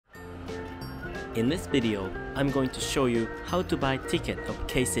In this video, I'm going to show you how to buy ticket of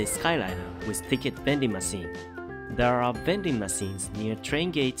Keisei Sky Liner with Ticket Vending Machine. There are vending machines near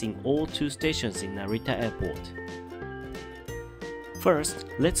train gates in all two stations in Narita Airport. First,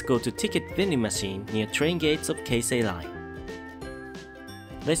 let's go to Ticket Vending Machine near train gates of Keisei Line.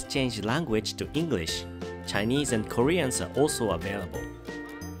 Let's change language to English. Chinese and Koreans are also available.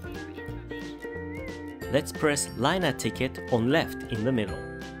 Let's press Liner ticket on left in the middle.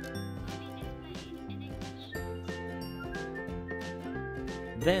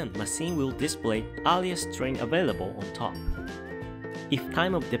 Then machine will display earliest train available on top. If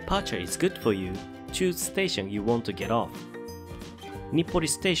time of departure is good for you, choose station you want to get off. Nippori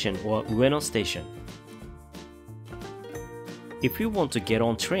Station or Ueno Station. If you want to get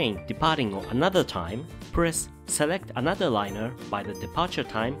on train departing on another time, press Select another liner by the departure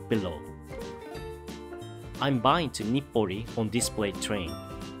time below. I'm buying to Nippori on displayed train.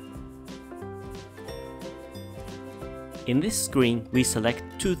 In this screen, we select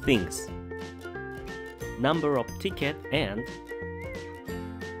two things: number of ticket and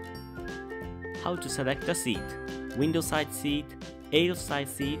how to select a seat, window side seat, aisle side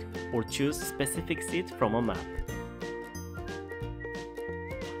seat, or choose specific seat from a map.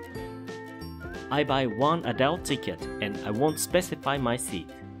 I buy one adult ticket and I won't specify my seat.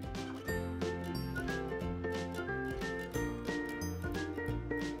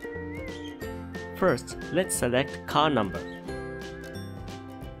 First, let's select car number.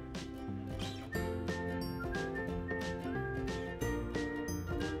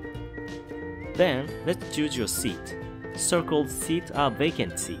 Then, let's choose your seat. Circled seats are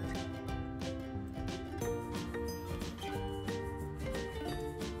vacant seat.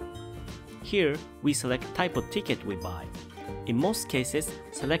 Here, we select type of ticket we buy. In most cases,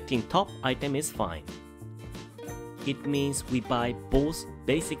 selecting top item is fine. It means we buy both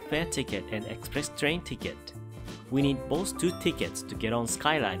basic fare ticket and express train ticket. We need both two tickets to get on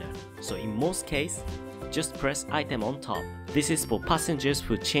Skyliner, so in most cases, just press item on top. This is for passengers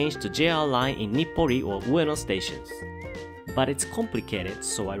who change to JR line in Nippori or Ueno stations. But it's complicated,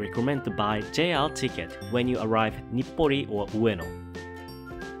 so I recommend to buy JR ticket when you arrive at Nippori or Ueno.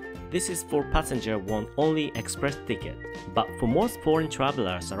 This is for passenger who want only express ticket, but for most foreign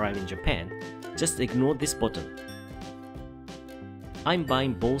travelers arriving in Japan, just ignore this button. I'm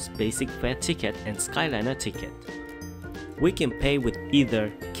buying both basic fare ticket and Skyliner ticket. We can pay with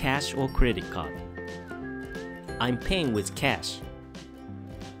either cash or credit card. I'm paying with cash.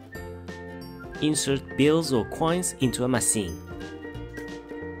 Insert bills or coins into a machine.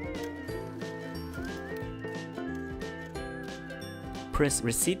 Press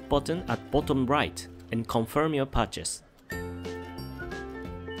receipt button at bottom right and confirm your purchase.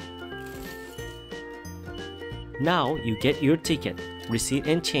 Now you get your ticket, receipt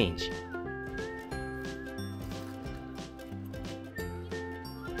and change.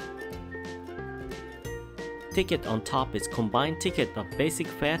 Ticket on top is combined ticket of basic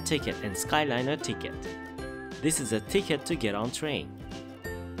fare ticket and Skyliner ticket. This is a ticket to get on train.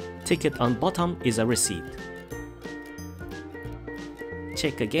 Ticket on bottom is a receipt.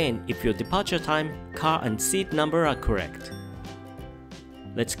 Check again if your departure time, car and seat number are correct.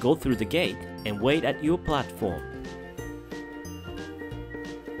 Let's go through the gate and wait at your platform.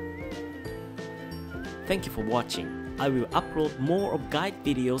 Thank you for watching. I will upload more of guide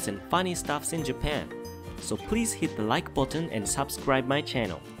videos and funny stuffs in Japan. So please hit the like button and subscribe my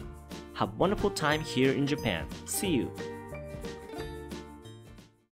channel. Have a wonderful time here in Japan. See you!